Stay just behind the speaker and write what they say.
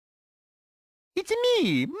It's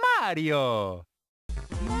me, Mario.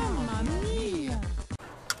 Mamma mia!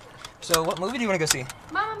 So, what movie do you want to go see?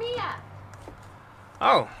 Mamma Mia!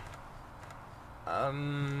 Oh.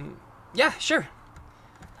 Yeah, sure.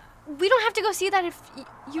 We don't have to go see that if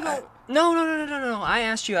you don't... No. I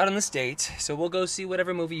asked you out on this date, so we'll go see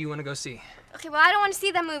whatever movie you want to go see. Okay, well, I don't want to see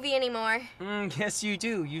that movie anymore. Yes, you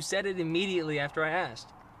do. You said it immediately after I asked.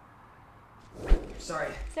 Sorry.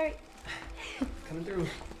 Sorry. Coming through.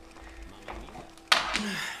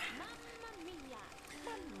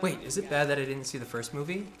 Wait, is it bad that I didn't see the first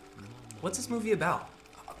movie? What's this movie about?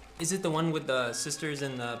 Is it the one with the sisters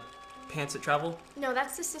and the pants that travel? No,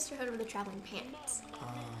 that's the Sisterhood of the Traveling Pants.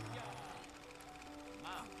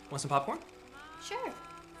 Want some popcorn? Sure.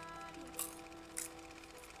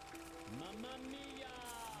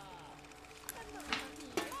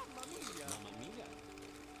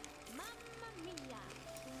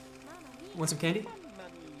 Want some candy?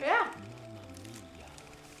 Yeah.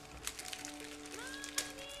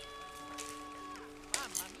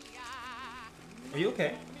 Are you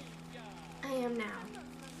okay? I am now.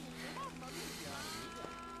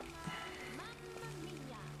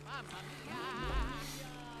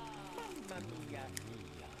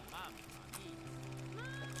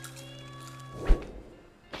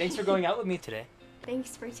 Thanks for going out with me today.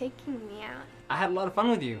 Thanks for taking me out. I had a lot of fun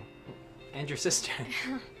with you. And your sister.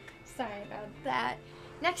 Sorry about that.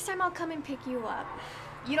 Next time I'll come and pick you up.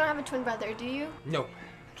 You don't have a twin brother, do you? No.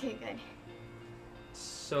 Okay, good.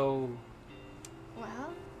 So...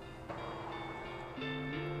 Well?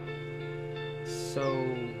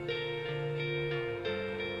 Aww.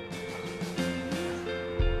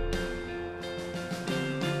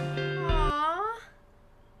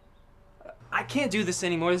 I can't do this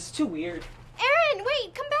anymore. This is too weird. Aaron,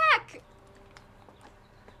 wait, come back!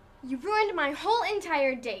 You ruined my whole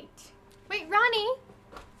entire date. Wait, Ronnie.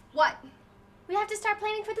 What? We have to start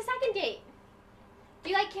planning for the second date. Do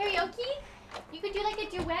you like karaoke? You could do like a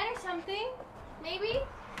duet or something, maybe?